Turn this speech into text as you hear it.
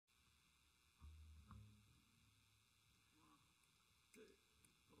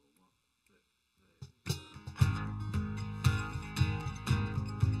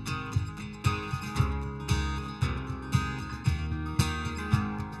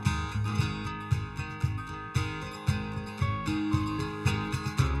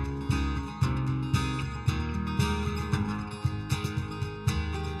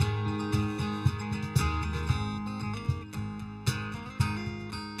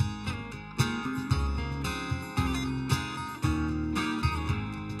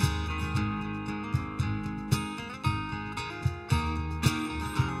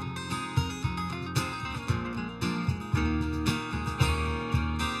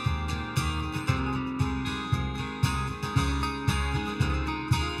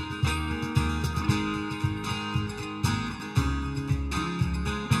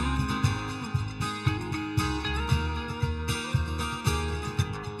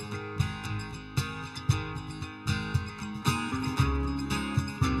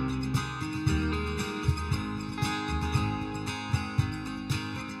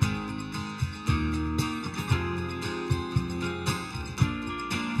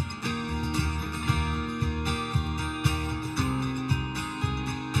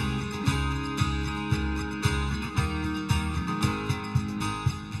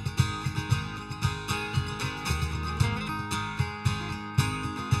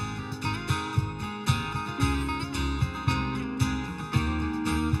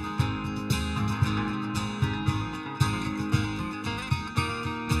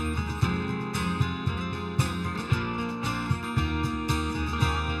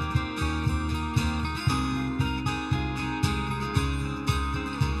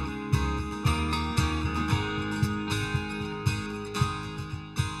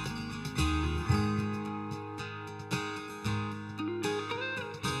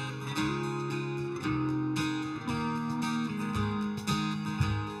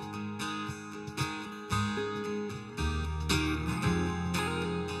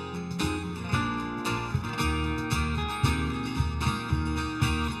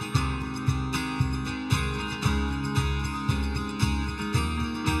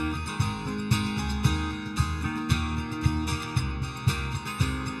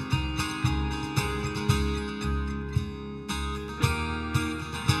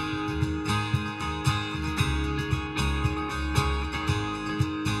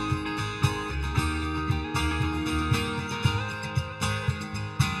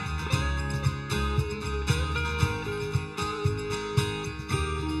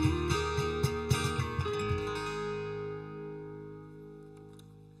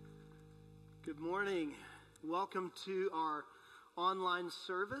morning. Welcome to our online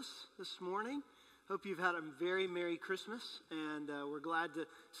service this morning. Hope you've had a very Merry Christmas, and we're glad to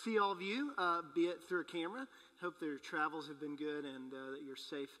see all of you, be it through a camera. Hope that your travels have been good and that you're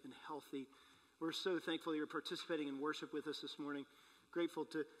safe and healthy. We're so thankful you're participating in worship with us this morning. Grateful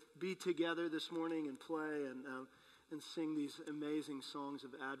to be together this morning and play and sing these amazing songs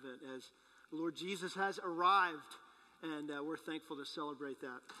of Advent as the Lord Jesus has arrived, and we're thankful to celebrate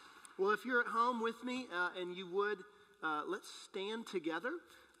that. Well, if you're at home with me and you would, let's stand together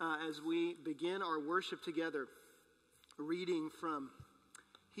as we begin our worship together, reading from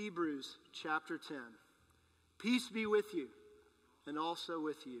Hebrews chapter 10. Peace be with you and also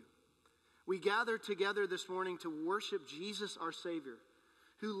with you. We gather together this morning to worship Jesus our Savior,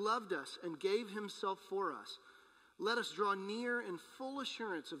 who loved us and gave himself for us. Let us draw near in full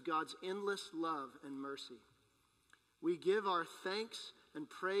assurance of God's endless love and mercy. We give our thanks and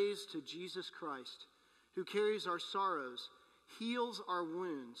praise to Jesus Christ, who carries our sorrows, heals our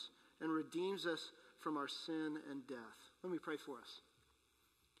wounds, and redeems us from our sin and death. Let me pray for us.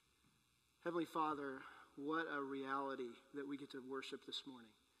 Heavenly Father, what a reality that we get to worship this morning.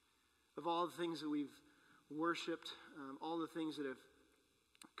 Of all the things that we've worshiped, all the things that have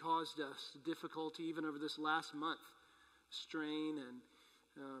caused us difficulty even over this last month, strain and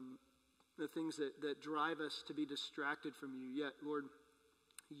the things that drive us to be distracted from you. Yet, Lord,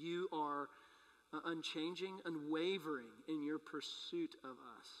 you are unchanging, unwavering in your pursuit of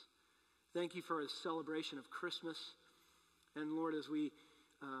us. Thank you for a celebration of Christmas. And Lord, as we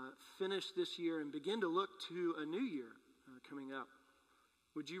finish this year and begin to look to a new year coming up,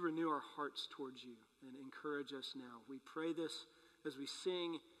 would you renew our hearts towards you and encourage us now? We pray this as we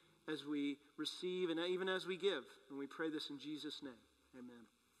sing, as we receive, and even as we give. And we pray this in Jesus' name. Amen.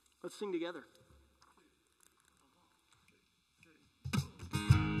 Let's sing together.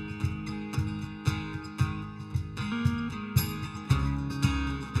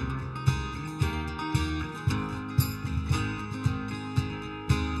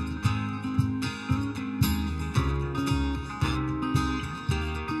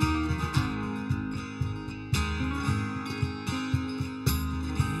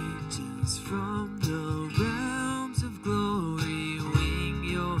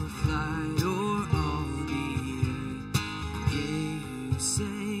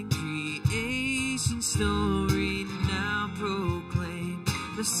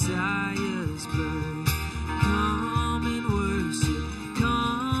 Messiah's birth. Come and worship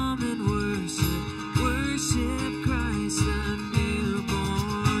Christ, the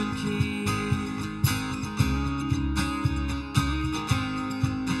newborn King.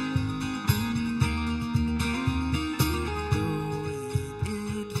 Though an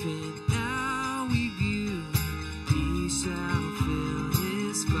infant now we view, he shall fill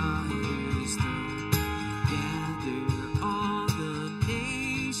his Father's throne. Gather all the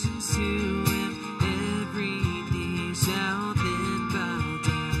nations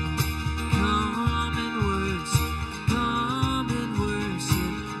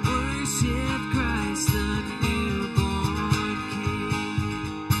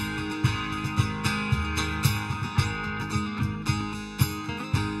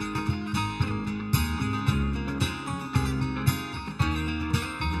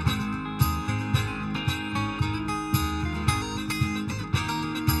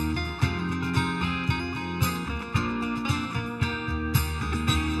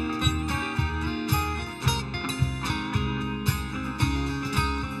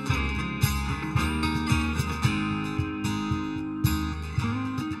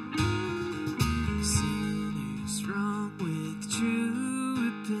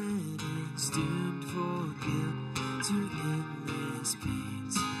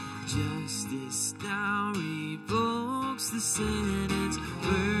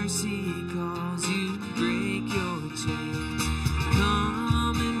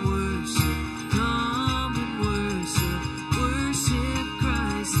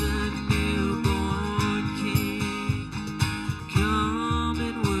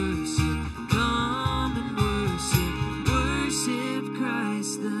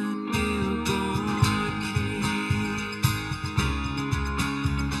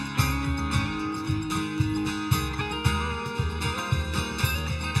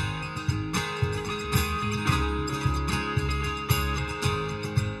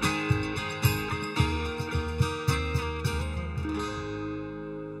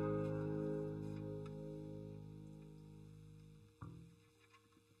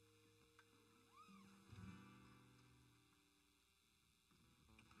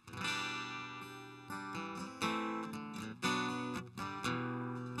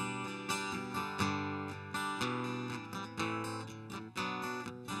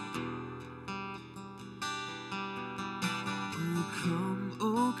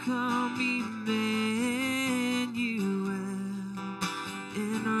come Emmanuel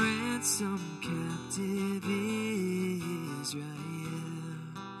and ransom captive Israel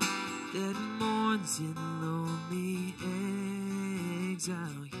that mourns in lonely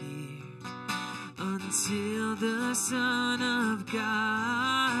exile here until the Son of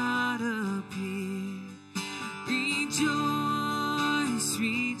God appear. Rejoice,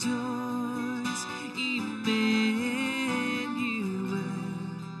 rejoice, Emmanuel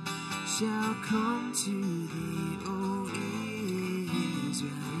shall come to thee, O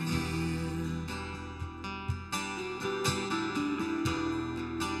Israel.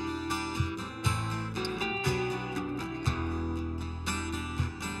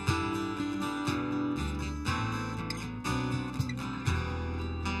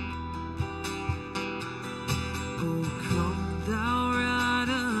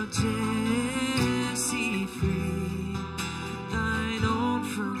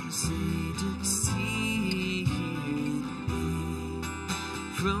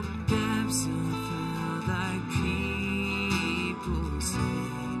 From depths of hell thy people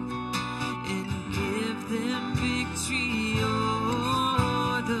sing, and give them victory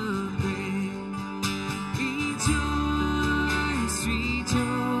o'er the grave. Rejoice,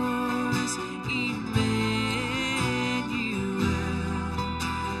 rejoice, Emmanuel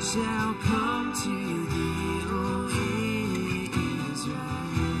shall come to thee, O Israel.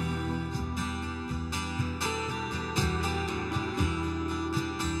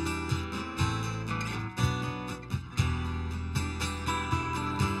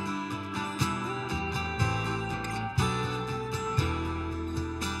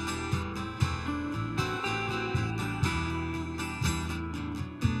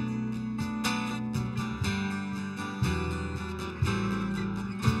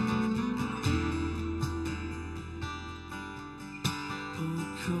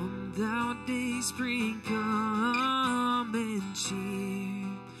 Spring, come and cheer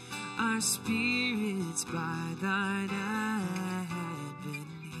our spirits by thine advent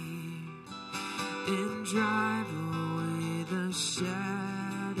here, and drive away the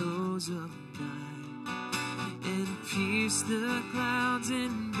shadows of night, and pierce the clouds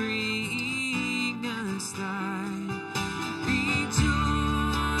and bring us light.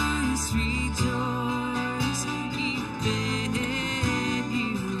 Rejoice, rejoice,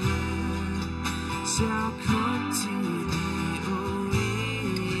 shall come to thee, O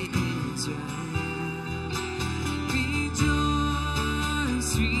Israel.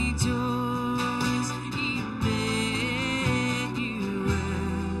 Rejoice, rejoice, Emmanuel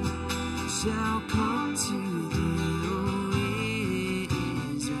shall come to thee, O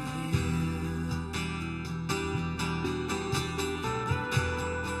Israel.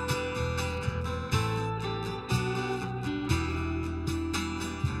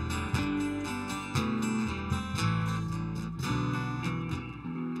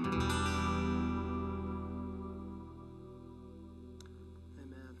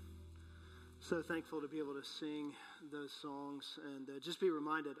 So thankful to be able to sing those songs and just be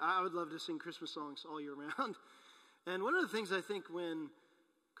reminded. I would love to sing Christmas songs all year round. And one of the things I think when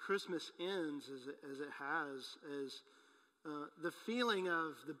Christmas ends, as it has, is the feeling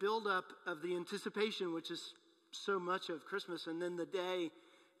of the buildup of the anticipation, which is so much of Christmas, and then the day,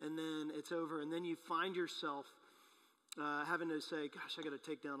 and then it's over, and then you find yourself having to say, gosh, I got to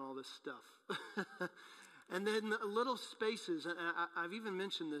take down all this stuff. And then little spaces, and I've even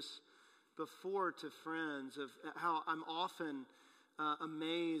mentioned this before to friends, of how I'm often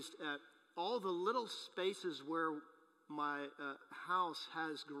amazed at all the little spaces where my house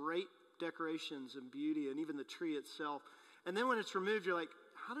has great decorations and beauty, and even the tree itself. And then when it's removed, you're like,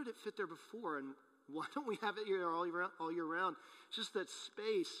 how did it fit there before? And why don't we have it here all year round? It's just that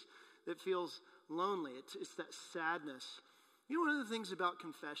space that feels lonely. It's that sadness. You know, one of the things about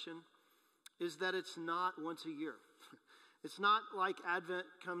confession is that it's not once a year. It's not like Advent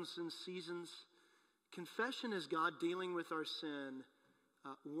comes in seasons. Confession is God dealing with our sin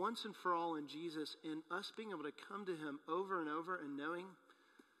once and for all in Jesus, and us being able to come to him over and over and knowing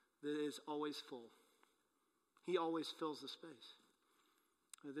that it is always full. He always fills the space.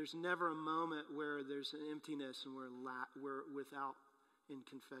 There's never a moment where there's an emptiness and we're without in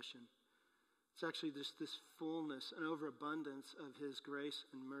confession. It's actually just this fullness and overabundance of his grace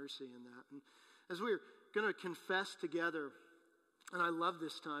and mercy in that. And as we're going to confess together, and I love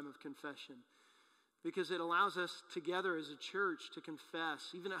this time of confession because it allows us together as a church to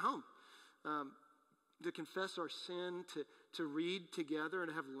confess, even at home, to confess our sin, to read together and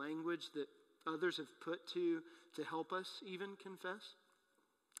to have language that others have put to help us even confess.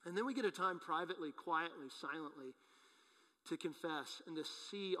 And then we get a time privately, quietly, silently to confess and to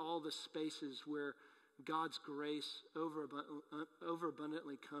see all the spaces where God's grace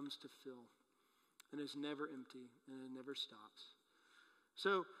overabundantly comes to fill and is never empty and it never stops.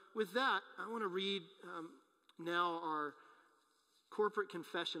 So with that, I want to read now our corporate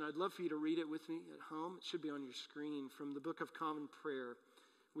confession. I'd love for you to read it with me at home. It should be on your screen. From the Book of Common Prayer,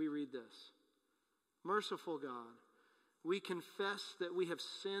 we read this. Merciful God, we confess that we have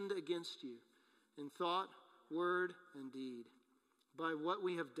sinned against you in thought, word, and deed, by what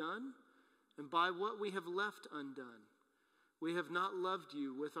we have done and by what we have left undone. We have not loved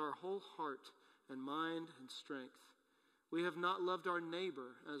you with our whole heart and mind and strength. We have not loved our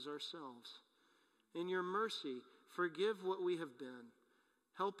neighbor as ourselves. In your mercy, forgive what we have been.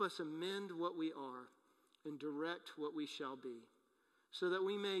 Help us amend what we are and direct what we shall be, so that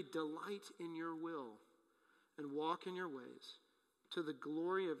we may delight in your will and walk in your ways, to the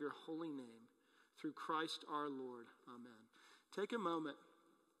glory of your holy name, through Christ our Lord. Amen. Take a moment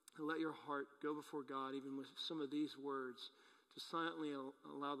and let your heart go before God, even with some of these words, to silently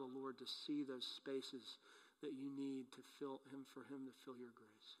allow the Lord to see those spaces that you need to fill him, for him to fill your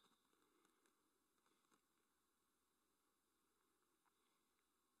grace.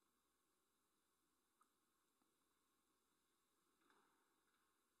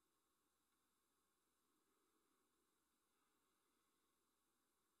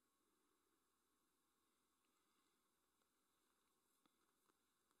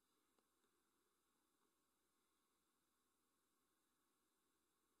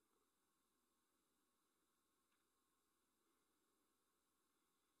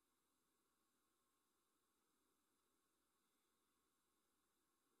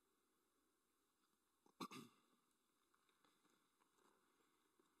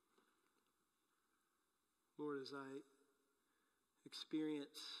 Lord, as I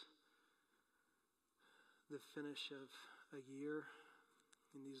experience the finish of a year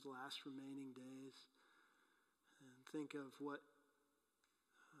in these last remaining days and think of what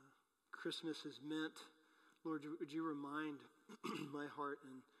Christmas has meant, Lord, would you remind my heart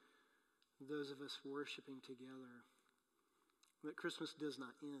and those of us worshiping together that Christmas does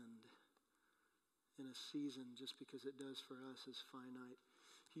not end in a season just because it does for us as finite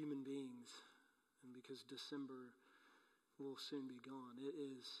human beings. And because December will soon be gone. It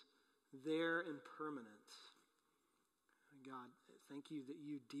is there in permanence. God, thank you that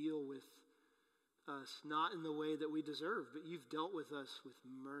you deal with us not in the way that we deserve, but you've dealt with us with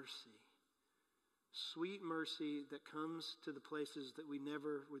mercy. Sweet mercy that comes to the places that we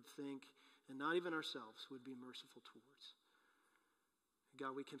never would think, and not even ourselves would be merciful towards.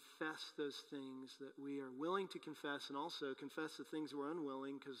 God, we confess those things that we are willing to confess, and also confess the things we're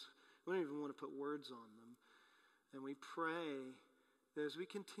unwilling because we don't even want to put words on them. And we pray that as we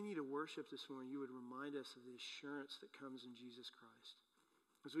continue to worship this morning, you would remind us of the assurance that comes in Jesus Christ.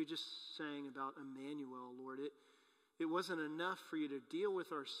 As we just sang about Emmanuel, Lord, it wasn't enough for you to deal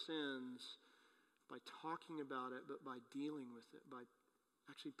with our sins by talking about it, but by dealing with it, by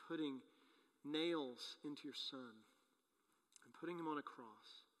actually putting nails into your Son and putting him on a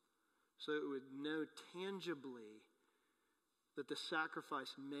cross so it would know tangibly that the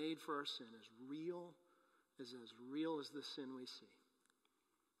sacrifice made for our sin is real as the sin we see.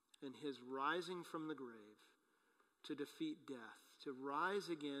 And his rising from the grave to defeat death, to rise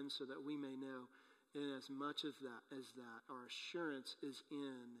again so that we may know in as much of that as our assurance is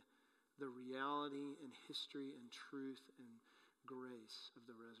in the reality and history and truth and grace of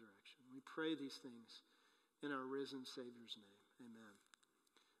the resurrection. We pray these things in our risen Savior's name. Amen.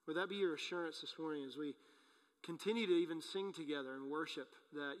 Would that be your assurance this morning as we continue to even sing together and worship,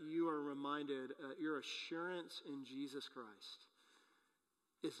 that you are reminded your assurance in Jesus Christ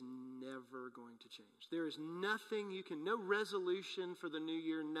is never going to change. There is nothing no resolution for the new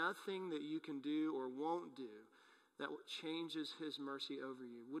year, nothing that you can do or won't do that changes his mercy over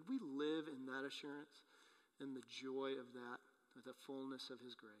you. Would we live in that assurance and the joy of that, with the fullness of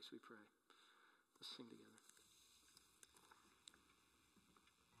his grace, we pray. Let's sing together.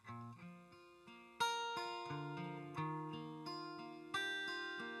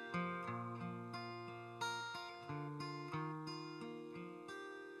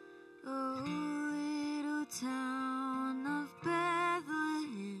 Town of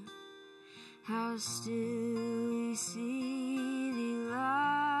Bethlehem, how still we see thee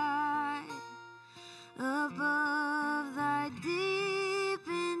lie above thy deep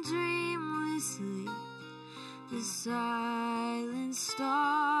and dreamless sleep. The silent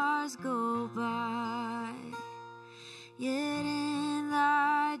stars go by, yet in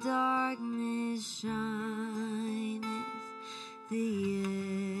thy darkness shineth the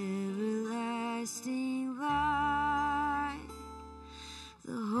everlasting light.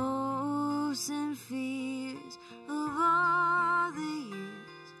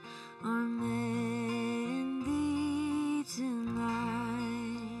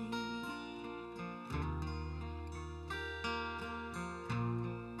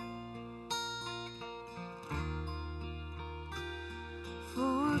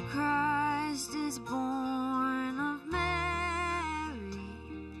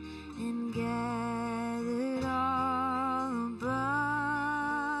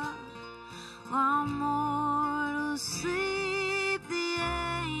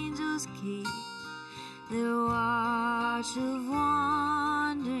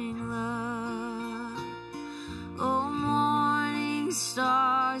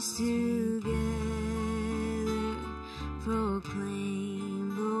 stars together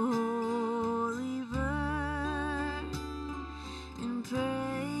proclaim the holy birth, and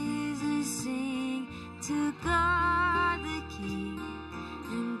praises sing to God the King,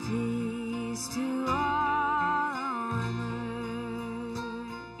 and peace to all on earth.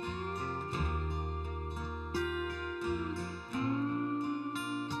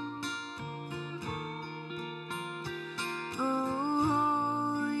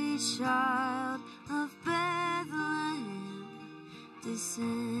 Oh, holy child of Bethlehem,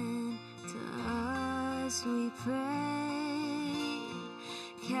 descend to us, we pray.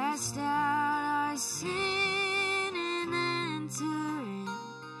 Cast out our sin and enter in.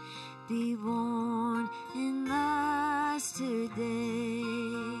 Be born in us today.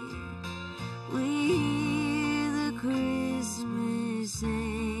 We hear the Christmas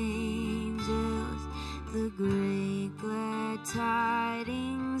angels, the great glad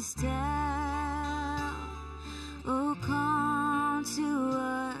tidings tell. Oh, come to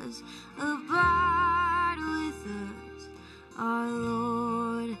us, abide with us, our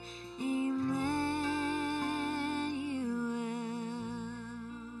Lord Emmanuel.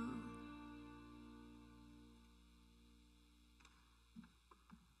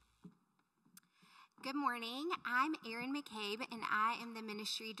 Good morning. I'm Erin McCabe, and I am the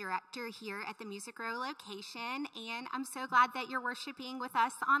ministry director here at the Music Row location, and I'm so glad that you're worshiping with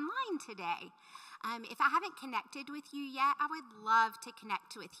us online today. If I haven't connected with you yet, I would love to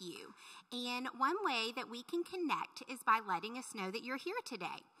connect with you. And one way that we can connect is by letting us know that you're here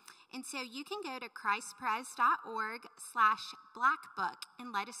today. And so you can go to christpres.org/blackbook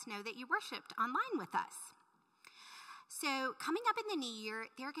and let us know that you worshiped online with us. So coming up in the new year,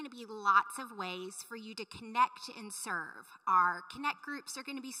 there are going to be lots of ways for you to connect and serve. Our connect groups are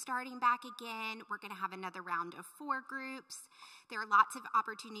going to be starting back again. We're going to have another round of 4 groups. There are lots of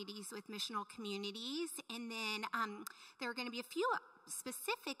opportunities with missional communities. And then there are going to be a few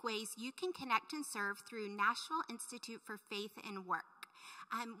specific ways you can connect and serve through Nashville Institute for Faith and Work.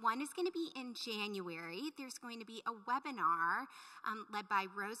 One is going to be in January. There's going to be a webinar led by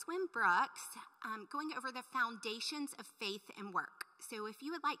Rosewyn Brooks going over the foundations of faith and work. So if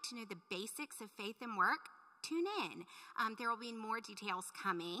you would like to know the basics of faith and work, tune in. There will be more details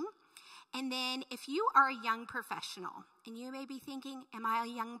coming. And then if you are a young professional, and you may be thinking, am I a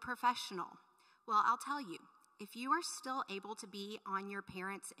young professional? Well, I'll tell you. If you are still able to be on your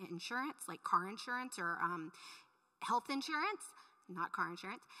parents' insurance, like car insurance or health insurance, not car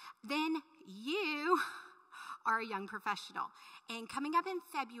insurance, then you are a young professional. And coming up in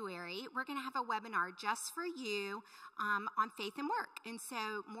February, we're going to have a webinar just for you on faith and work. And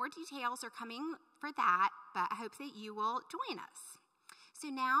so more details are coming for that, but I hope that you will join us. So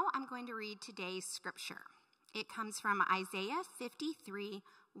now I'm going to read today's scripture. It comes from Isaiah 53,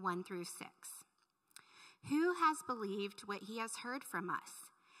 1-6. Who has believed what he has heard from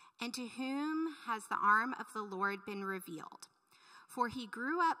us? And to whom has the arm of the Lord been revealed? For he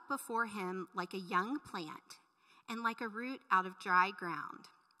grew up before him like a young plant, and like a root out of dry ground.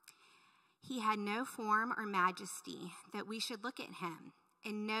 He had no form or majesty that we should look at him,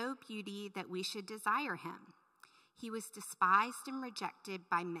 and no beauty that we should desire him. He was despised and rejected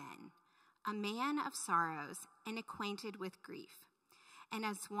by men, a man of sorrows and acquainted with grief. And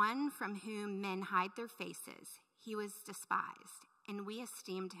as one from whom men hide their faces, he was despised, and we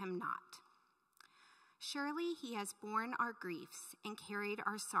esteemed him not. Surely he has borne our griefs and carried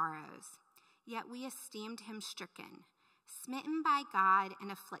our sorrows, yet we esteemed him stricken, smitten by God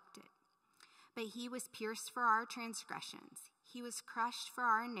and afflicted. But he was pierced for our transgressions, he was crushed for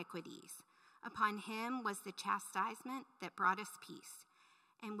our iniquities. Upon him was the chastisement that brought us peace,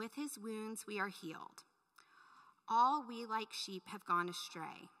 and with his wounds we are healed. All we like sheep have gone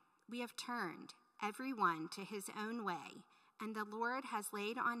astray. We have turned, every one, to his own way, and the Lord has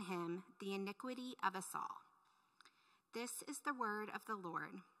laid on him the iniquity of us all. This is the word of the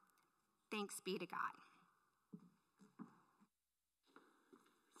Lord. Thanks be to God.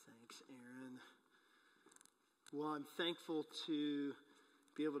 Thanks, Aaron. Well, I'm thankful to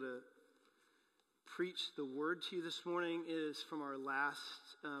be able to preach the word to you this morning. It is from our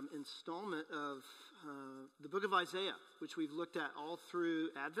last installment of the book of Isiah, which we've looked at all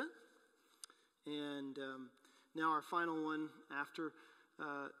through Advent. And now our final one after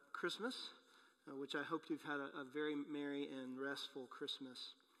Christmas, which I hope you've had a very merry and restful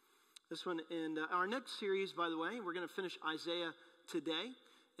Christmas. This one, and our next series, by the way, we're going to finish Isaiah today.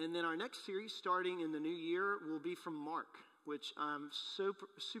 And then our next series, starting in the new year, will be from Mark, which I'm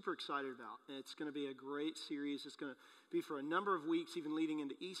super excited about. And it's going to be a great series. It's going to be for a number of weeks, even leading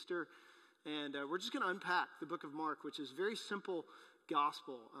into Easter. And we're just going to unpack the book of Mark, which is very simple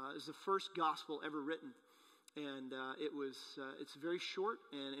gospel. It's the first gospel ever written. And it's very short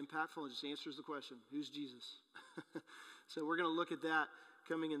and impactful and just answers the question, who's Jesus? So we're going to look at that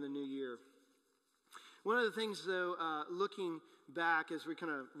coming in the new year. One of the things, though, looking back as we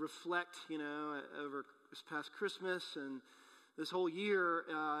kind of reflect, over this past Christmas and this whole year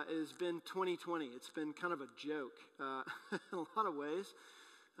has been 2020. It's been kind of a joke in a lot of ways.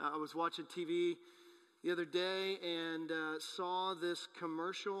 I was watching TV the other day and saw this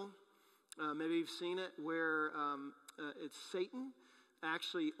commercial. Maybe you've seen it, where it's Satan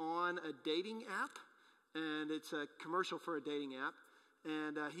actually on a dating app, and it's a commercial for a dating app,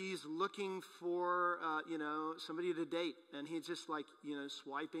 and he's looking for, somebody to date, and he's just like,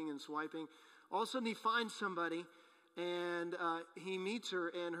 swiping and swiping. All of a sudden he finds somebody, and he meets her,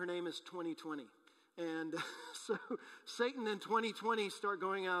 and her name is 2020. And so Satan and 2020 start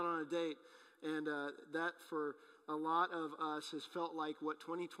going out on a date, and that for a lot of us has felt like what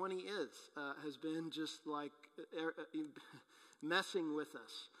 2020 has been just like messing with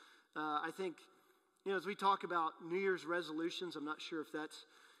us. I think, as we talk about New Year's resolutions, I'm not sure if that's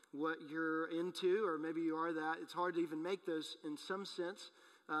what you're into, or maybe you are that. It's hard to even make those in some sense,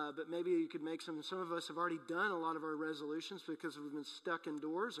 but maybe you could make some. Some of us have already done a lot of our resolutions because we've been stuck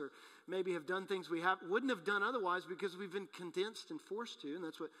indoors, or maybe have done things we wouldn't have done otherwise because we've been condensed and forced to, and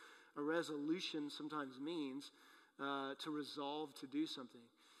that's what a resolution sometimes means. To resolve to do something.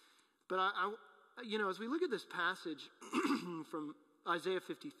 But as we look at this passage from Isaiah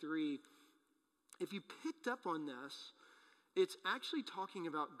 53, if you picked up on this, it's actually talking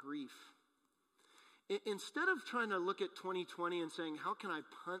about grief. Instead of trying to look at 2020 and saying, how can I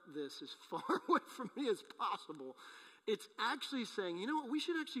punt this as far away from me as possible? It's actually saying, we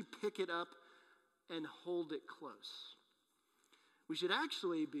should actually pick it up and hold it close. We should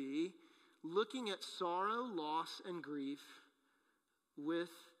actually be looking at sorrow, loss, and grief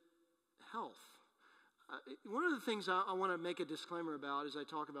with health. One of the things I want to make a disclaimer about as I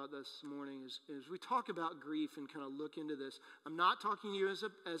talk about this morning is we talk about grief and kind of look into this. I'm not talking to you as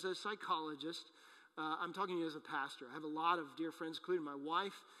a psychologist. I'm talking to you as a pastor. I have a lot of dear friends, including my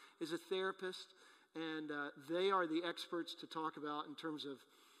wife is a therapist, and they are the experts to talk about in terms of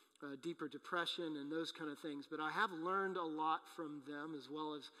deeper depression and those kind of things. But I have learned a lot from them, as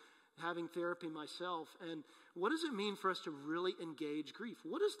well as having therapy myself. And what does it mean for us to really engage grief?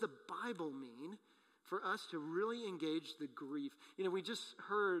 What does the Bible mean for us to really engage the grief? We just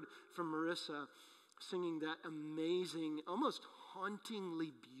heard from Marissa singing that amazing, almost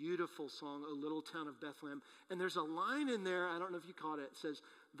hauntingly beautiful song, O Little Town of Bethlehem. And there's a line in there, I don't know if you caught it, it says,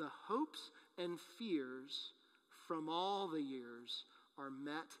 the hopes and fears from all the years are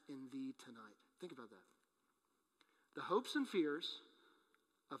met in thee tonight. Think about that. The hopes and fears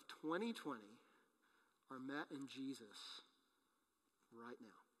of 2020 are met in Jesus right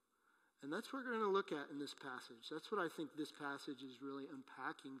now. And that's what we're going to look at in this passage. That's what I think this passage is really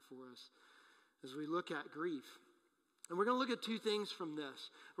unpacking for us as we look at grief. And we're going to look at two things from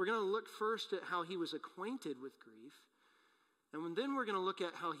this. We're going to look first at how he was acquainted with grief. And then we're going to look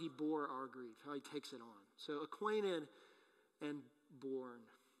at how he bore our grief, how he takes it on. So acquainted and borne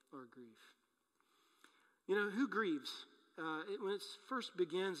our grief. Who grieves? When it first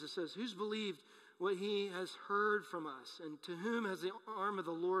begins, it says, who's believed what he has heard from us, and to whom has the arm of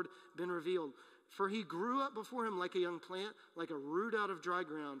the Lord been revealed? For he grew up before him like a young plant, like a root out of dry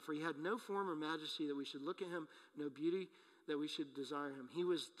ground. For he had no form or majesty that we should look at him, no beauty that we should desire him. He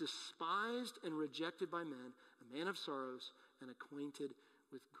was despised and rejected by men, a man of sorrows and acquainted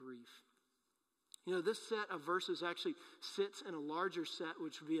with grief. This set of verses actually sits in a larger set,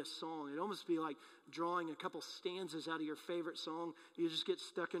 which would be a song. It'd almost be like drawing a couple stanzas out of your favorite song. You just get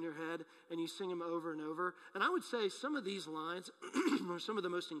stuck in your head and you sing them over and over. And I would say some of these lines are some of the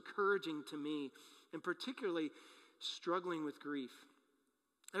most encouraging to me, and particularly struggling with grief.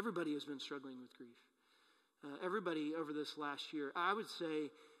 Everybody has been struggling with grief. Everybody over this last year. I would say,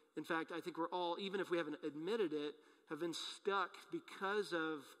 in fact, I think we're all, even if we haven't admitted it, have been stuck because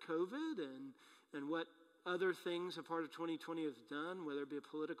of COVID and what other things a part of 2020 has done, whether it be a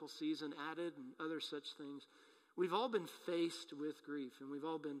political season added and other such things. We've all been faced with grief, and we've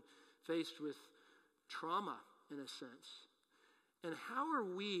all been faced with trauma in a sense. And how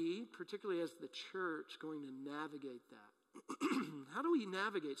are we, particularly as the church, going to navigate that? How do we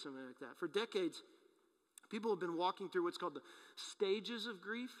navigate something like that? For decades, people have been walking through what's called the stages of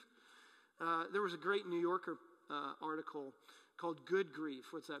grief. There was a great New Yorker article called Good Grief.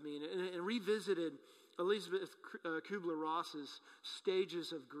 What's that mean? And revisited Elizabeth Kubler-Ross's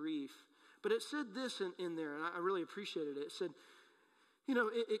stages of grief. But it said this in there, and I really appreciated it. It said,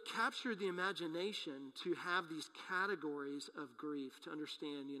 It captured the imagination to have these categories of grief, to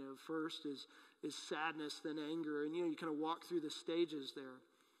understand, first is sadness, then anger, and you kind of walk through the stages there.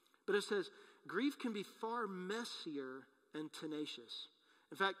 But it says, grief can be far messier and tenacious.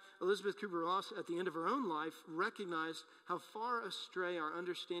 In fact, Elizabeth Kubler-Ross, at the end of her own life, recognized how far astray our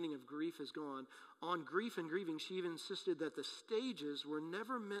understanding of grief has gone. On Grief and Grieving, she even insisted that the stages were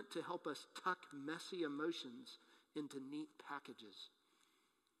never meant to help us tuck messy emotions into neat packages.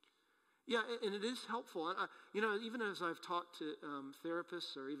 Yeah, and it is helpful. Even as I've talked to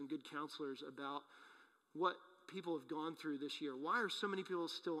therapists or even good counselors about what people have gone through this year, why are so many people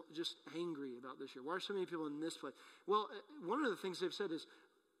still just angry about this year? Why are so many people in this place? Well, one of the things they've said is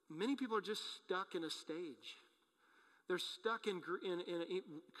many people are just stuck in a stage. They're stuck in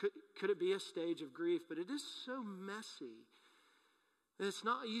could it be a stage of grief? But it is so messy. And it's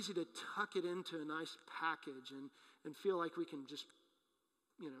not easy to tuck it into a nice package and feel like we can just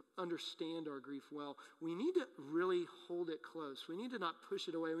understand our grief well. We need to really hold it close. We need to not push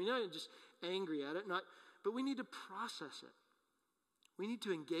it away. We're not just angry at it, but we need to process it. We need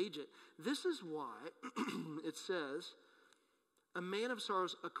to engage it. This is why it says, a man of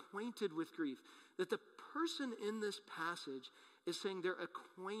sorrows acquainted with grief. That the person in this passage is saying they're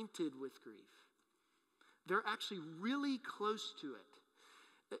acquainted with grief. They're actually really close to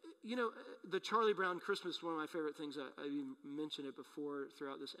it. The Charlie Brown Christmas, one of my favorite things, I mentioned it before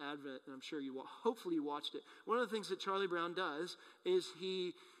throughout this Advent, and I'm sure hopefully you watched it. One of the things that Charlie Brown does is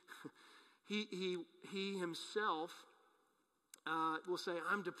he himself will say,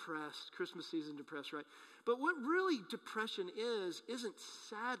 I'm depressed, Christmas season depressed, right? But what really depression isn't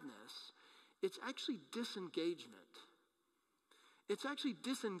sadness, it's actually disengagement. It's actually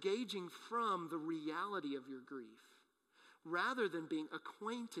disengaging from the reality of your grief, rather than being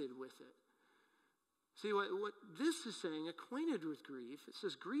acquainted with it. See, what this is saying, acquainted with grief, it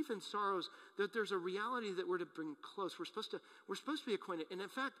says grief and sorrows, that there's a reality that we're to bring close. We're supposed to be acquainted. And in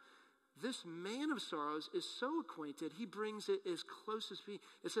fact, this man of sorrows is so acquainted, he brings it as close as he.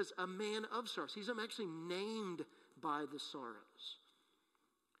 It says a man of sorrows. He's actually named by the sorrows.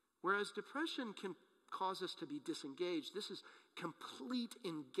 Whereas depression can cause us to be disengaged. This is complete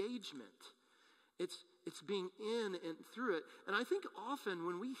engagement. It's being in and through it. And I think often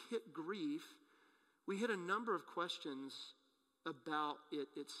when we hit grief, we hit a number of questions about it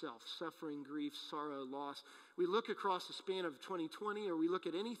itself. Suffering, grief, sorrow, loss. We look across the span of 2020, or we look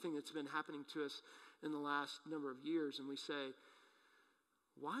at anything that's been happening to us in the last number of years, and we say,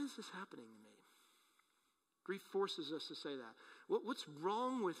 why is this happening to me? Grief forces us to say that. What's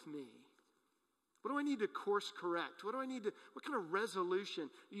wrong with me? What do I need to course correct? What kind of resolution?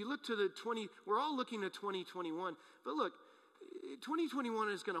 You look to we're all looking to 2021, but look, 2021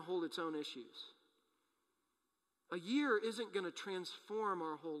 is going to hold its own issues. A year isn't going to transform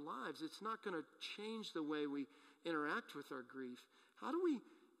our whole lives. It's not going to change the way we interact with our grief. How do we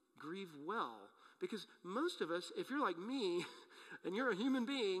grieve well? Because most of us, if you're like me, and you're a human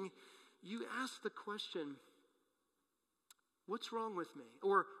being, you ask the question, what's wrong with me?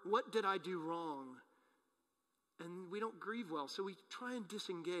 Or what did I do wrong? And we don't grieve well. So we try and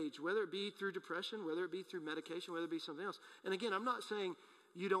disengage, whether it be through depression, whether it be through medication, whether it be something else. And again, I'm not saying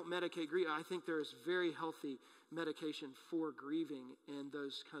you don't medicate grief. I think there is very healthy medication for grieving and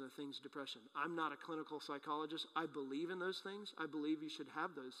those kind of things, depression. I'm not a clinical psychologist. I believe in those things. I believe you should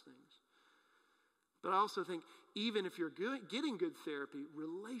have those things. But I also think even if you're getting good therapy,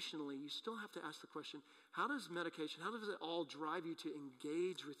 relationally, you still have to ask the question, how does it all drive you to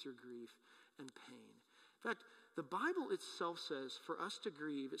engage with your grief and pain? In fact, the Bible itself says for us to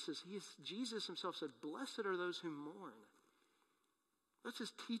grieve, it says Jesus himself said, blessed are those who mourn. That's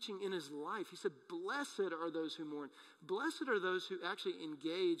his teaching in his life. He said, blessed are those who mourn. Blessed are those who actually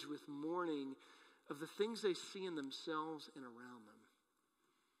engage with mourning of the things they see in themselves and around them.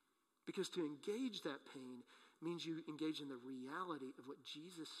 Because to engage that pain means you engage in the reality of what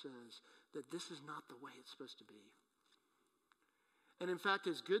Jesus says, that this is not the way it's supposed to be. And in fact,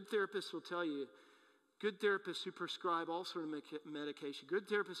 as good therapists will tell you, good therapists who prescribe all sort of medication, good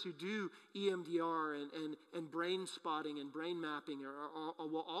therapists who do EMDR and brain spotting and brain mapping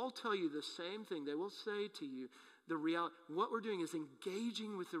will all tell you the same thing. They will say to you, what we're doing is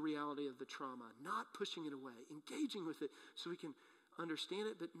engaging with the reality of the trauma, not pushing it away, engaging with it so we can understand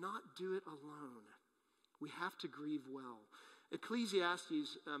it, but not do it alone. We have to grieve well.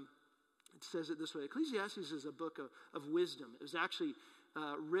 Ecclesiastes, it says it this way. Ecclesiastes is a book of wisdom. It was actually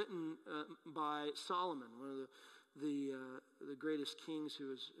written by Solomon, one of the greatest kings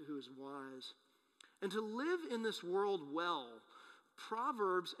who is wise. And to live in this world well,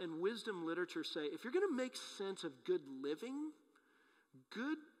 Proverbs and wisdom literature say, if you're going to make sense of good living,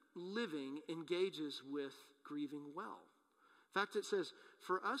 good living engages with grieving well. In fact, it says,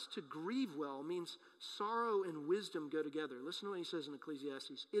 for us to grieve well means sorrow and wisdom go together. Listen to what he says in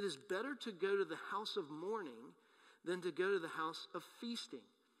Ecclesiastes. It is better to go to the house of mourning than to go to the house of feasting.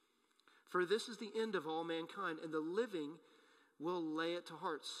 For this is the end of all mankind, and the living will lay it to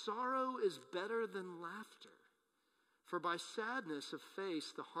heart. Sorrow is better than laughter. For by sadness of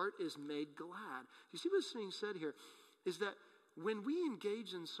face, the heart is made glad. You see what's being said here is that when we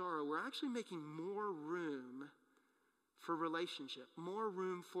engage in sorrow, we're actually making more room for relationship, more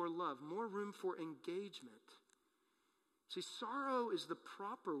room for love, more room for engagement. See, sorrow is the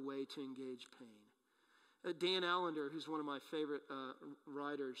proper way to engage pain. Dan Allender, who's one of my favorite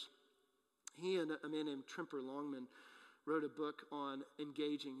writers, he and a man named Tremper Longman wrote a book on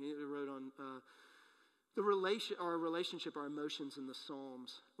engaging. He wrote on our relationship, our emotions in the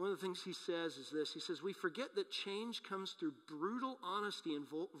Psalms. One of the things he says is this. He says, we forget that change comes through brutal honesty and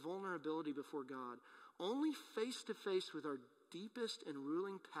vulnerability before God. Only face to face with our deepest and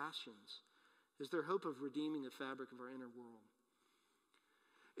ruling passions is there hope of redeeming the fabric of our inner world.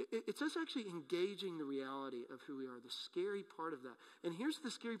 It's us actually engaging the reality of who we are, the scary part of that. And here's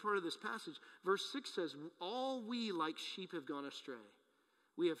the scary part of this passage. Verse 6 says, all we like sheep have gone astray.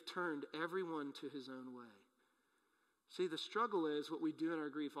 We have turned everyone to his own way. See, the struggle is what we do in our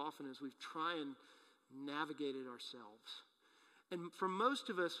grief often is we try and navigate it ourselves. And for most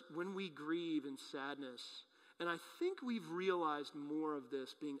of us, when we grieve in sadness, and I think we've realized more of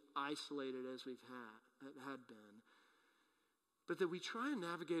this being isolated as we've had been, but that we try and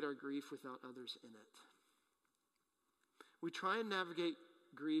navigate our grief without others in it. We try and navigate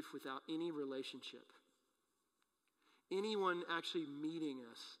grief without any relationship. Anyone actually meeting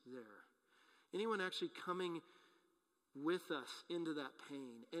us there. Anyone actually coming with us into that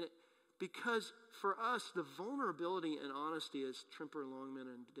pain. And because for us, the vulnerability and honesty, as Tremper Longman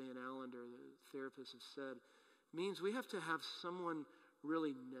and Dan Allender, the therapists, have said, means we have to have someone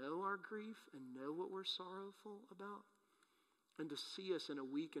really know our grief and know what we're sorrowful about, and to see us in a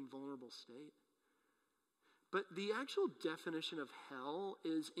weak and vulnerable state. But the actual definition of hell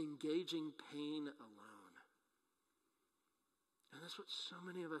is engaging pain alone. And that's what so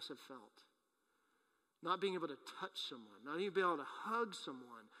many of us have felt. Not being able to touch someone, not even being able to hug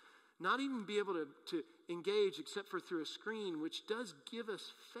someone, not even be able to engage except for through a screen, which does give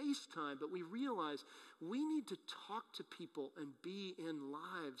us face time, but we realize we need to talk to people and be in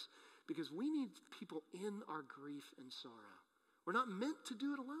lives because we need people in our grief and sorrow. We're not meant to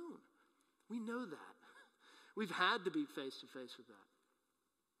do it alone. We know that. We've had to be face to face with that.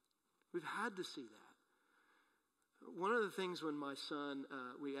 We've had to see that. One of the things when my son,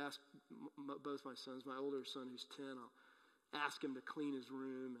 we asked both my sons, my older son who's 10, I'll ask him to clean his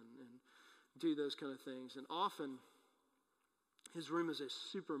room and do those kind of things. And often his room is a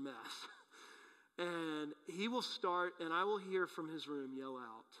super mess. And he will start, and I will hear from his room yell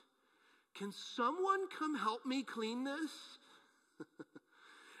out, "Can someone come help me clean this?"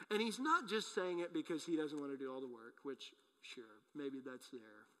 And he's not just saying it because he doesn't want to do all the work, which, sure, maybe that's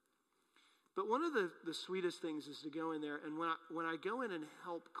there. But one of the sweetest things is to go in there, and when I go in and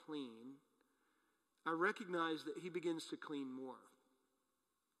help clean, I recognize that he begins to clean more.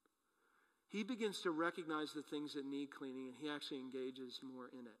 He begins to recognize the things that need cleaning, and he actually engages more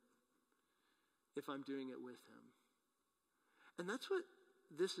in it if I'm doing it with him. And that's what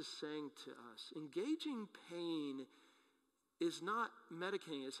this is saying to us. Engaging pain is not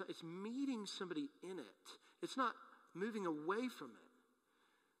medicating. It's meeting somebody in it. It's not moving away from it.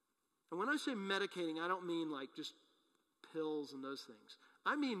 And when I say medicating, I don't mean like just pills and those things.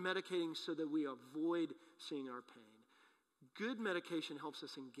 I mean medicating so that we avoid seeing our pain. Good medication helps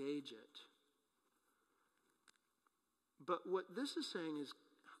us engage it. But what this is saying is,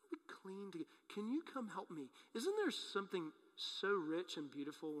 how do we clean together? Can you come help me? Isn't there something so rich and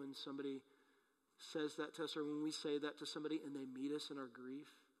beautiful when somebody says that to us, or when we say that to somebody and they meet us in our grief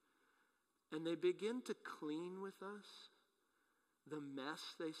and they begin to clean with us the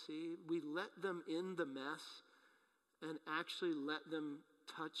mess they see? We let them in the mess and actually let them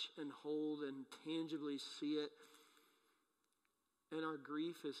touch and hold and tangibly see it, and our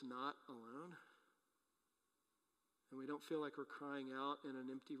grief is not alone, and we don't feel like we're crying out in an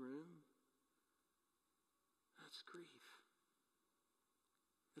empty room. That's grief.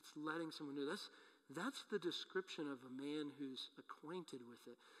 It's letting someone do this. That's the description of a man who's acquainted with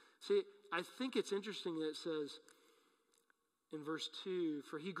it. See, I think it's interesting that it says in verse 2,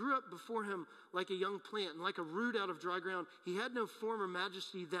 "For he grew up before him like a young plant and like a root out of dry ground. He had no form or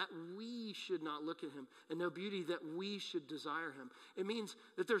majesty that we should not look at him, and no beauty that we should desire him." It means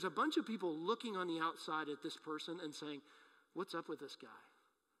that there's a bunch of people looking on the outside at this person and saying, what's up with this guy?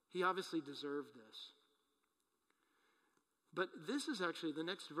 He obviously deserved this. But this is actually, the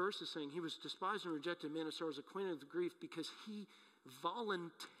next verse is saying, he was despised and rejected, man of sorrows, acquainted with grief, because he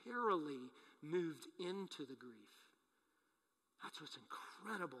voluntarily moved into the grief. That's what's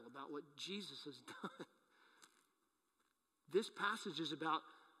incredible about what Jesus has done. This passage is about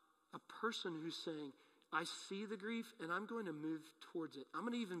a person who's saying, I see the grief and I'm going to move towards it. I'm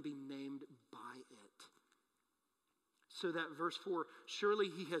going to even be named by it. So that verse 4, surely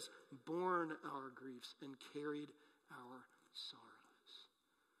he has borne our griefs and carried our sorrows.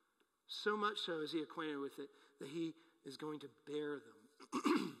 So much so is he acquainted with it that he is going to bear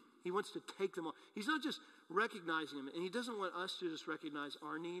them. He wants to take them on. He's not just recognizing them, and he doesn't want us to just recognize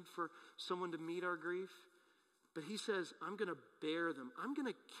our need for someone to meet our grief, but he says, I'm going to bear them. I'm going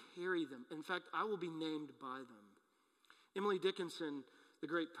to carry them. In fact, I will be named by them. Emily Dickinson, the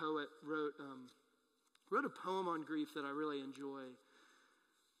great poet, wrote a poem on grief that I really enjoy.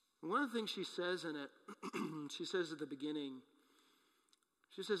 One of the things she says in it, she says at the beginning,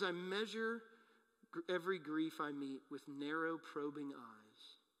 she says, I measure every grief I meet with narrow, probing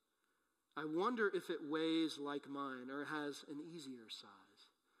eyes. I wonder if it weighs like mine or has an easier size.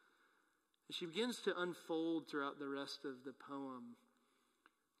 And she begins to unfold throughout the rest of the poem,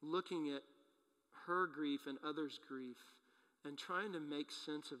 looking at her grief and others' grief and trying to make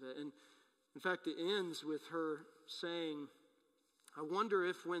sense of it. And in fact, it ends with her saying, I wonder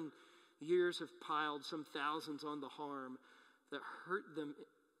if when years have piled some thousands on the harm that hurt them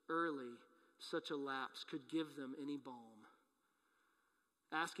early, such a lapse could give them any balm.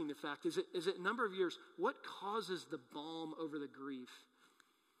 Asking the fact, is it a number of years? What causes the balm over the grief?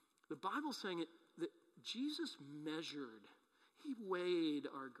 The Bible's saying that Jesus measured. He weighed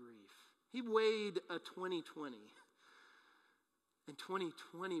our grief. He weighed a 2020. And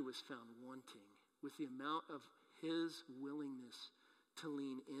 2020 was found wanting with the amount of his willingness to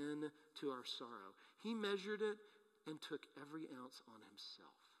lean in to our sorrow. He measured it and took every ounce on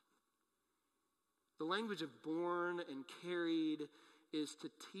himself. The language of borne and carried is to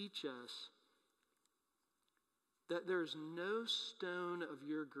teach us that there's no stone of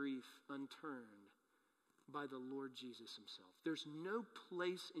your grief unturned by the Lord Jesus himself. There's no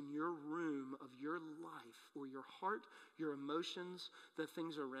place in your room of your life or your heart, your emotions, the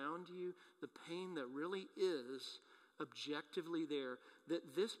things around you, the pain that really is objectively there,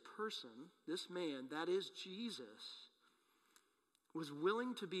 that this person, this man, that is Jesus, was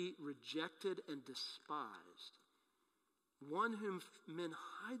willing to be rejected and despised. One whom men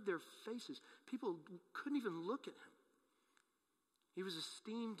hide their faces. People couldn't even look at him. He was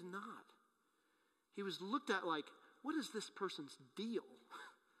esteemed not. He was looked at like, what is this person's deal?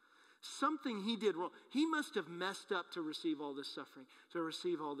 Something he did wrong. He must have messed up to receive all this suffering, to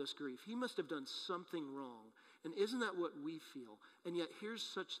receive all this grief. He must have done something wrong. And isn't that what we feel? And yet here's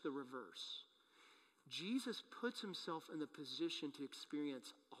such the reverse. Jesus puts himself in the position to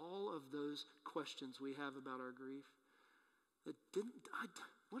experience all of those questions we have about our grief.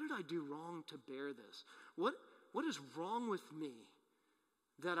 What did I do wrong to bear this? What is wrong with me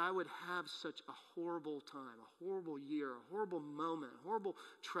that I would have such a horrible time, a horrible year, a horrible moment, a horrible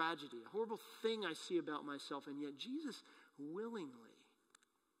tragedy, a horrible thing I see about myself, and yet Jesus willingly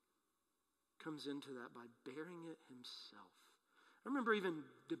comes into that by bearing it himself. I remember even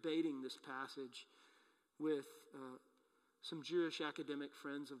debating this passage with some Jewish academic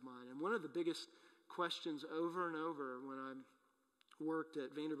friends of mine, and one of the biggest questions over and over when I worked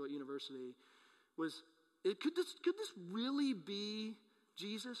at Vanderbilt University was, could this really be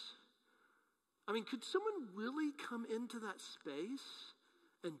Jesus? I mean, could someone really come into that space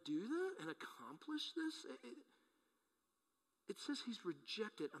and do that and accomplish this? It says he's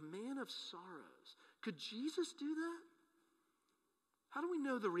rejected, a man of sorrows. Could Jesus do that? How do we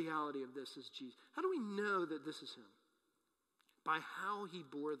know the reality of this is Jesus? How do we know that this is him? By how he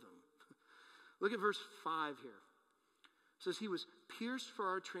bore them. Look at verse 5 here. It says he was pierced for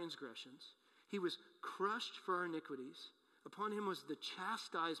our transgressions. He was crushed for our iniquities. Upon him was the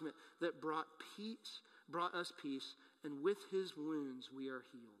chastisement that brought us peace, and with his wounds we are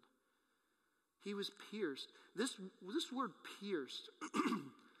healed. He was pierced. This word pierced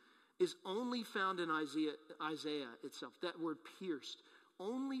is only found in Isaiah itself. That word pierced,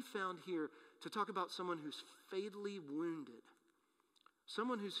 only found here to talk about someone who's fatally wounded.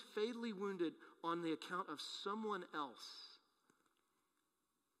 Someone who's fatally wounded on the account of someone else.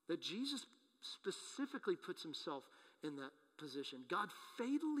 That Jesus specifically puts himself in that position. God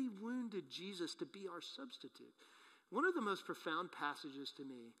fatally wounded Jesus to be our substitute. One of the most profound passages to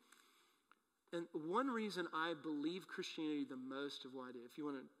me, and one reason I believe Christianity the most of what I do, if you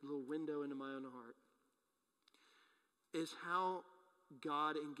want a little window into my own heart, is how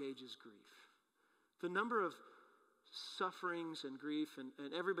God engages grief. The number of sufferings and grief,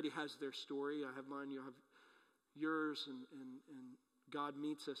 and everybody has their story. I have mine, you have yours, and God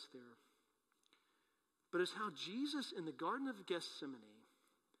meets us there. But it's how Jesus in the Garden of Gethsemane,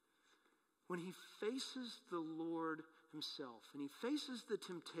 when he faces the Lord himself, and he faces the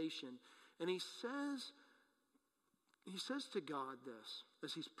temptation, and he says to God this,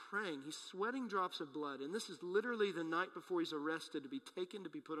 as he's praying, he's sweating drops of blood, and this is literally the night before he's arrested to be taken to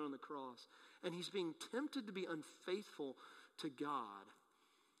be put on the cross, and he's being tempted to be unfaithful to God.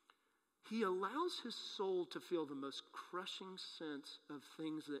 He allows his soul to feel the most crushing sense of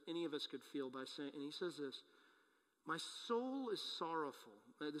things that any of us could feel by saying, and he says this, my soul is sorrowful.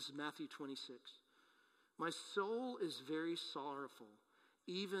 This is Matthew 26. My soul is very sorrowful,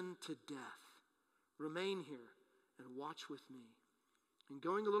 even to death. Remain here and watch with me. And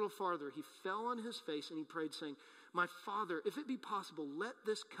going a little farther, he fell on his face and he prayed, saying, my Father, if it be possible, let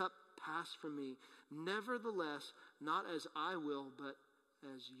this cup pass from me. Nevertheless, not as I will, but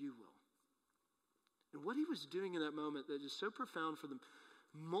as you will. And what he was doing in that moment that is so profound for the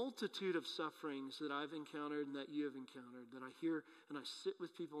multitude of sufferings that I've encountered and that you have encountered, that I hear and I sit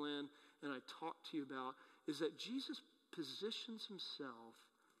with people in and I talk to you about, is that Jesus positions himself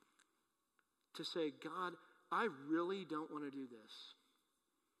to say, God, I really don't want to do this.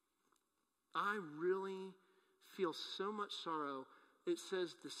 I really feel so much sorrow. It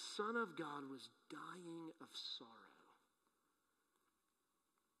says the Son of God was dying of sorrow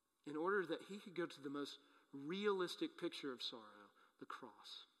in order that he could go to the most realistic picture of sorrow, the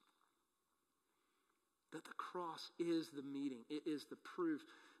cross. That the cross is the meeting. It is the proof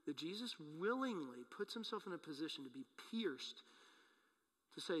that Jesus willingly puts himself in a position to be pierced,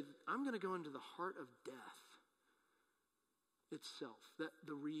 to say, I'm going to go into the heart of death itself. That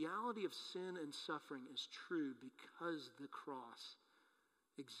the reality of sin and suffering is true because the cross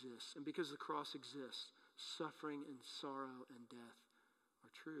exists. And because the cross exists, suffering and sorrow and death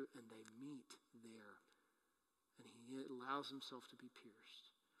are true, and they meet there. And he allows himself to be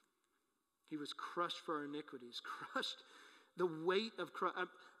pierced. He was crushed for our iniquities, crushed. The weight of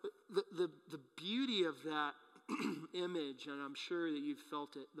the beauty of that image, and I'm sure that you've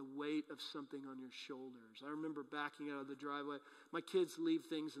felt it, the weight of something on your shoulders. I remember backing out of the driveway. My kids leave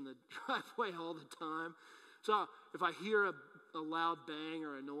things in the driveway all the time. So if I hear a loud bang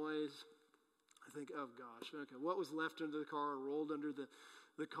or a noise, I think, oh gosh, okay, what was left under the car or rolled under the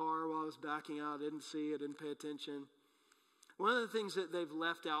car while I was backing out? I didn't see it, didn't pay attention. One of the things that they've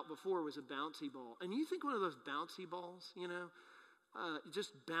left out before was a bouncy ball. And you think one of those bouncy balls,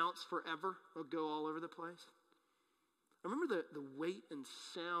 just bounce forever, will go all over the place? I remember the weight and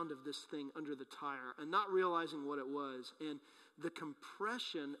sound of this thing under the tire and not realizing what it was, and the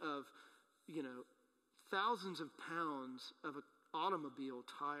compression of, thousands of pounds of an automobile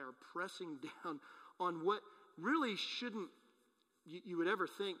tire pressing down on what really shouldn't, you would ever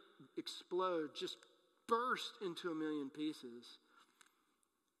think, explode, just burst into a million pieces.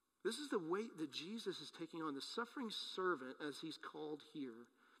 This is the weight that Jesus is taking on. The suffering servant, as he's called here,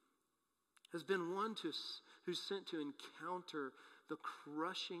 has been one who's sent to encounter the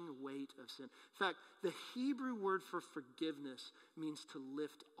crushing weight of sin. In fact, the Hebrew word for forgiveness means to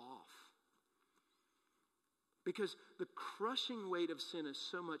lift off. Because the crushing weight of sin is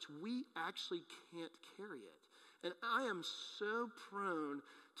so much, we actually can't carry it. And I am so prone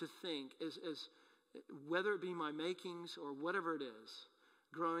to think, as whether it be my makings or whatever it is,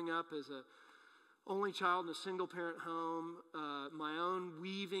 growing up as a only child in a single-parent home, my own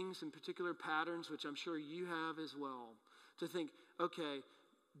weavings and particular patterns, which I'm sure you have as well, to think, okay,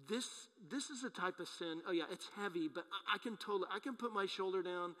 this is a type of sin. Oh yeah, it's heavy, but I can put my shoulder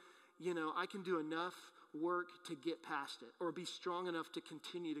down. I can do enough work to get past it, or be strong enough to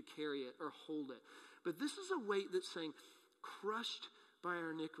continue to carry it or hold it. But this is a weight that's saying, crushed by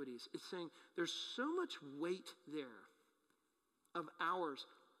our iniquities. It's saying there's so much weight there of ours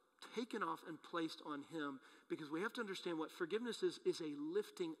taken off and placed on him, because we have to understand what forgiveness is a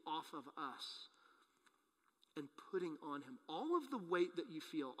lifting off of us and putting on him. All of the weight that you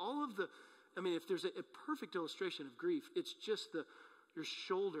feel, if there's a perfect illustration of grief, it's just your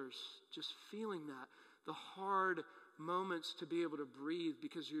shoulders just feeling that, the hard moments to be able to breathe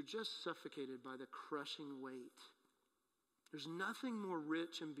because you're just suffocated by the crushing weight. There's nothing more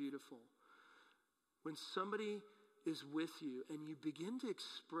rich and beautiful when somebody is with you and you begin to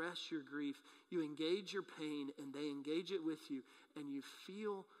express your grief, you engage your pain and they engage it with you, and you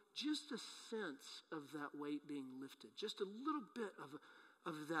feel just a sense of that weight being lifted, just a little bit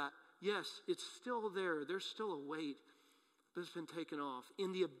of that. Yes, it's still there. There's still a weight, but it's been taken off.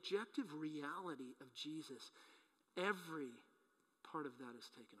 In the objective reality of Jesus, every part of that is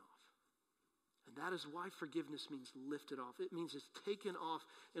taken off. And that is why forgiveness means lifted off. It means it's taken off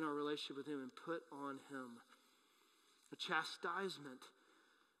in our relationship with him and put on him. The chastisement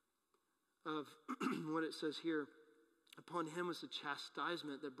of what it says here, upon him was the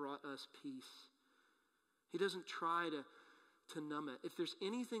chastisement that brought us peace. He doesn't try to numb it. If there's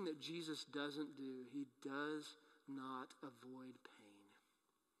anything that Jesus doesn't do, he does not avoid pain.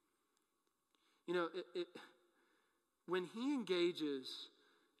 You know, when he engages,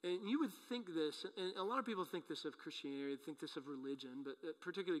 and you would think this, and a lot of people think this of Christianity, think this of religion, but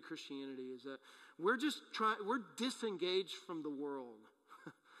particularly Christianity, is that we're disengaged from the world.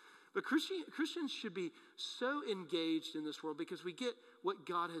 But Christians should be so engaged in this world because we get what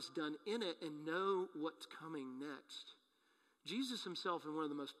God has done in it and know what's coming next. Jesus himself, in one of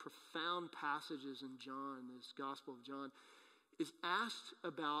the most profound passages in John, this Gospel of John, is asked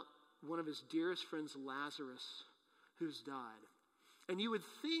about one of his dearest friends, Lazarus, who's died. And you would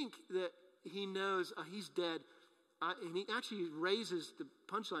think that he knows he's dead. And he actually raises, the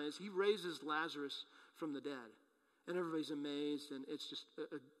punchline is he raises Lazarus from the dead. And everybody's amazed, and it's just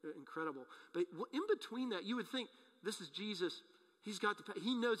incredible. But in between that, you would think, this is Jesus.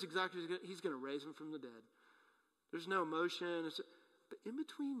 He knows exactly he's going to raise him from the dead. There's no emotion. But in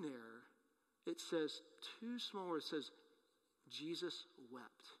between there, it says two small words. It says, Jesus wept.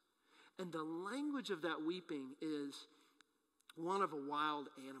 And the language of that weeping is one of a wild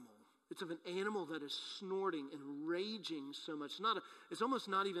animal. It's of an animal that is snorting and raging so much. It's almost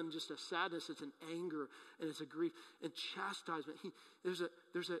not even just a sadness. It's an anger and it's a grief and chastisement.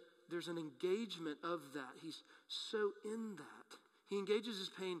 There's an engagement of that. He's so in that. He engages his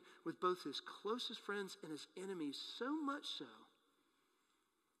pain with both his closest friends and his enemies, so much so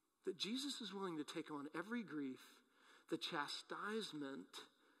that Jesus is willing to take on every grief, the chastisement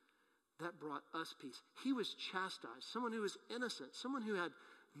that brought us peace. He was chastised, someone who was innocent, someone who had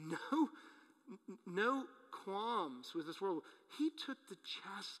no qualms with this world. He took the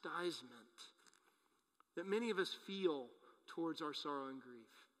chastisement that many of us feel towards our sorrow and grief.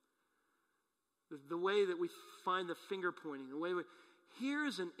 The way that we find the finger pointing, here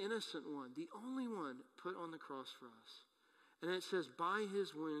is an innocent one, the only one put on the cross for us. And it says, by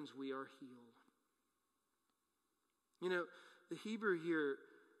his wounds we are healed. You know, the Hebrew here,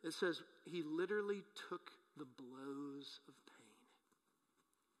 it says he literally took the blows of pain.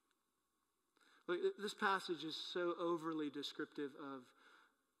 Look, this passage is so overly descriptive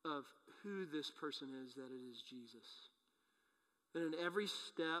of who this person is, that it is Jesus. That in every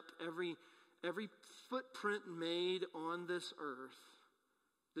step, every footprint made on this earth,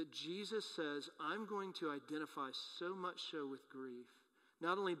 that Jesus says, I'm going to identify so much so with grief,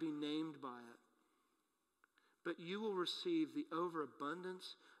 not only be named by it, but you will receive the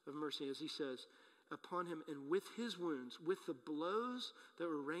overabundance of mercy, as he says, upon him, and with his wounds, with the blows that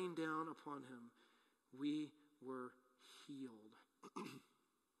were rained down upon him, we were healed.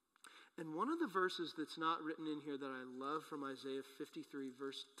 And one of the verses that's not written in here that I love from Isaiah 53,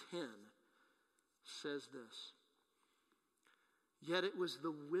 verse 10, says this: yet it was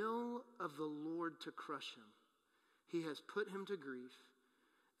the will of the Lord to crush him. He has put him to grief.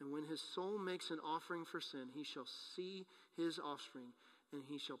 And when his soul makes an offering for sin, he shall see his offspring, and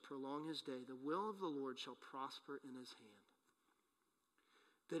he shall prolong his day. The will of the Lord shall prosper in his hand.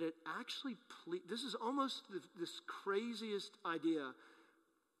 That it actually, this is almost this craziest idea,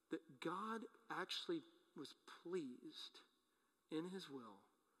 that God actually was pleased in his will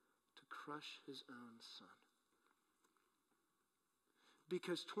to crush his own son.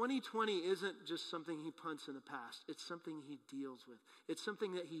 Because 2020 isn't just something he punts in the past. It's something he deals with. It's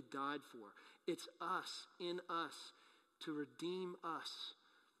something that he died for. It's us, in us, to redeem us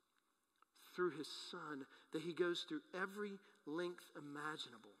through his son, that he goes through every length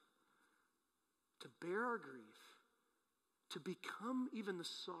imaginable to bear our grief, to become even the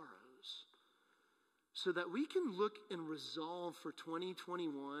sorrows, so that we can look and resolve for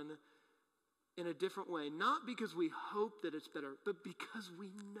 2021 in a different way, not because we hope that it's better, but because we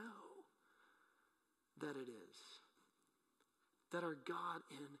know that it is. That our God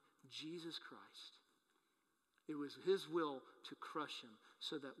in Jesus Christ, it was his will to crush him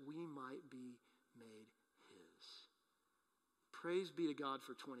so that we might be made his. Praise be to God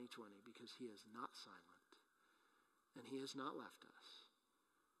for 2020, because he is not silent and he has not left us.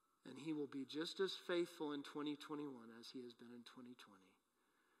 And he will be just as faithful in 2021 as he has been in 2020.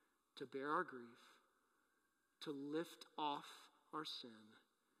 To bear our grief, to lift off our sin,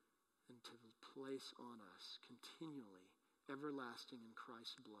 and to place on us continually, everlasting in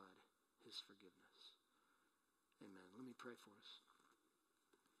Christ's blood, his forgiveness. Amen. Let me pray for us.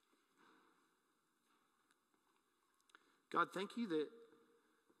 God, thank you that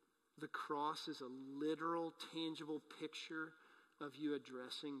the cross is a literal, tangible picture of you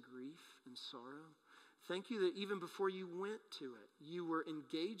addressing grief and sorrow. Thank you that even before you went to it, you were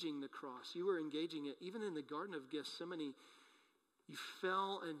engaging the cross. You were engaging it. Even in the Garden of Gethsemane, you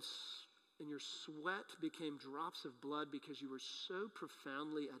fell and your sweat became drops of blood because you were so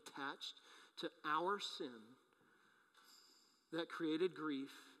profoundly attached to our sin that created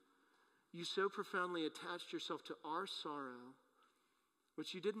grief. You so profoundly attached yourself to our sorrow,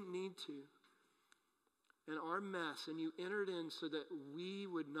 which you didn't need to, and our mess, and you entered in so that we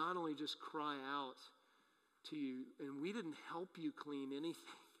would not only just cry out to you, and we didn't help you clean anything.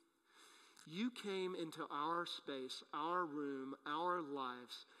 You came into our space, our room, our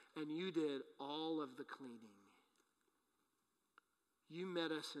lives, and you did all of the cleaning. You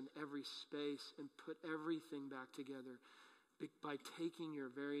met us in every space and put everything back together by taking your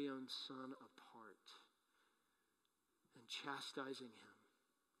very own son apart and chastising him.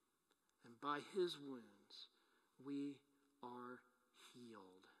 And by his wounds, we are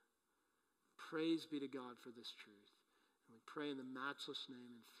healed. Praise be to God for this truth. And we pray in the matchless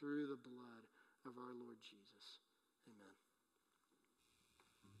name and through the blood of our Lord Jesus. Amen.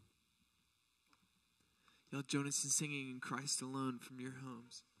 Y'all join us in singing In Christ Alone from your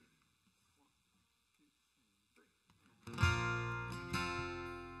homes.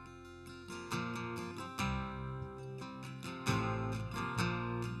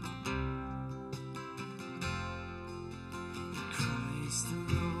 Christ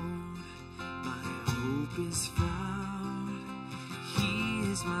alone, my hope is found. He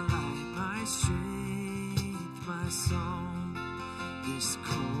is my light, my strength, my song. This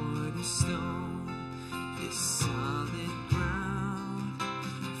cornerstone, this solid ground,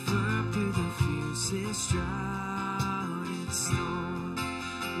 firm through the fiercest drought and storm.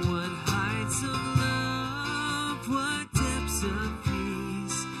 What heights of love, what depths of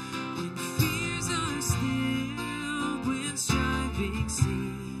peace, when fears are still, when striving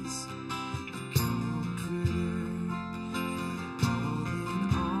cease. The Comforter, all in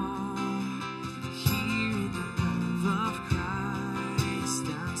all, here in the love of Christ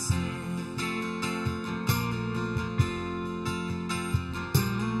I'll stand.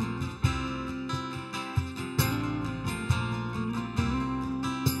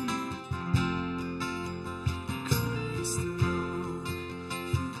 Christ alone,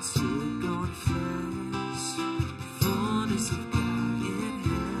 He took on flesh, fullness of God in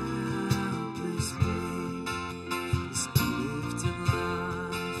helpless babe. His gift of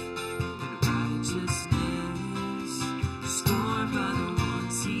love and righteousness, scorned by the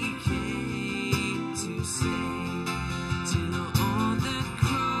ones He came to save. Till on that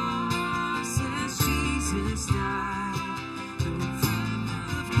cross, as Jesus died, the wrath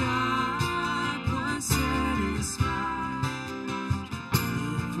of God was satisfied.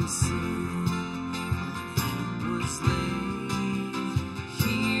 Every sin on Him was laid.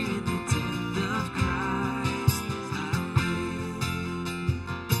 Here in the death of Christ I live.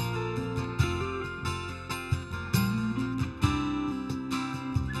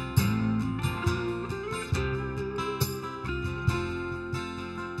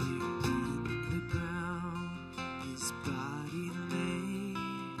 In the ground, His body lay,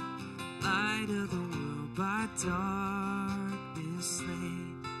 light of the world by darkness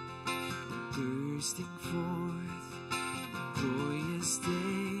slain, bursting forth a glorious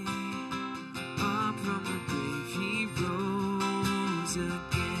day. Up from the grave He rose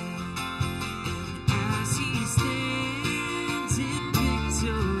again, and as He stands in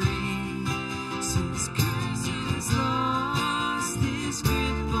victory, since curse has lost His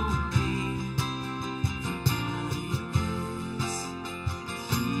grip on me, for God He lives,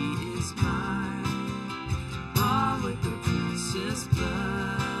 He is mine. All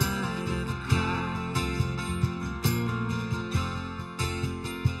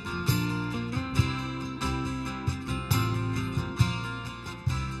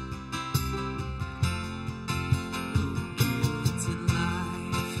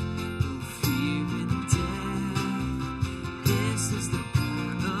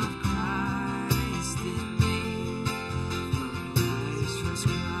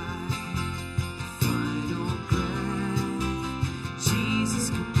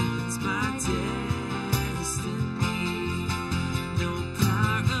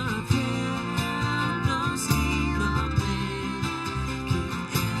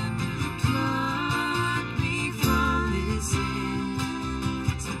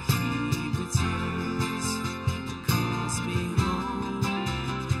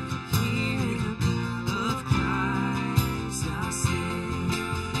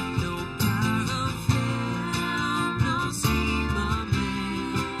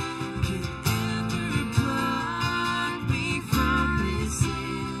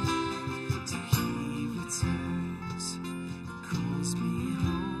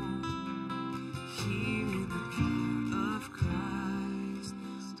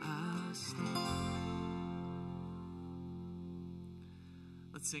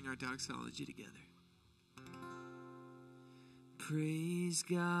sing our doxology together. Praise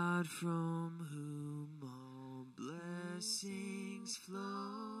God from whom all blessings flow.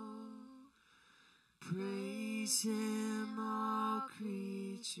 Praise Him, all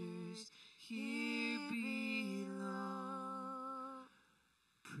creatures here below.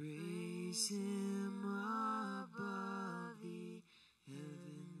 Praise Him above the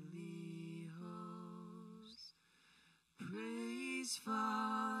heavenly hosts. Praise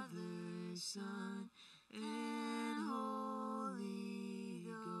Father, Son, and Holy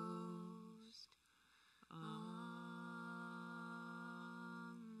Ghost. Amen.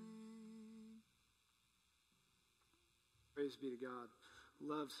 Praise be to God.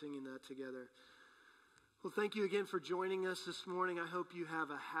 Love singing that together. Well, thank you again for joining us this morning. I hope you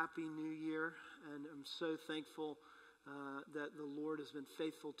have a happy new year, and I'm so thankful that the Lord has been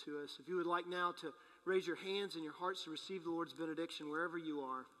faithful to us. If you would like now to raise your hands and your hearts to receive the Lord's benediction wherever you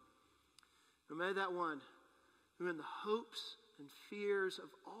are. And may that one who in the hopes and fears of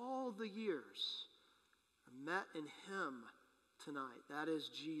all the years are met in Him tonight, that is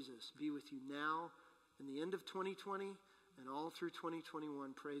Jesus, be with you now in the end of 2020 and all through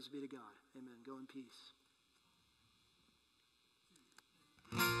 2021. Praise be to God. Amen. Go in peace.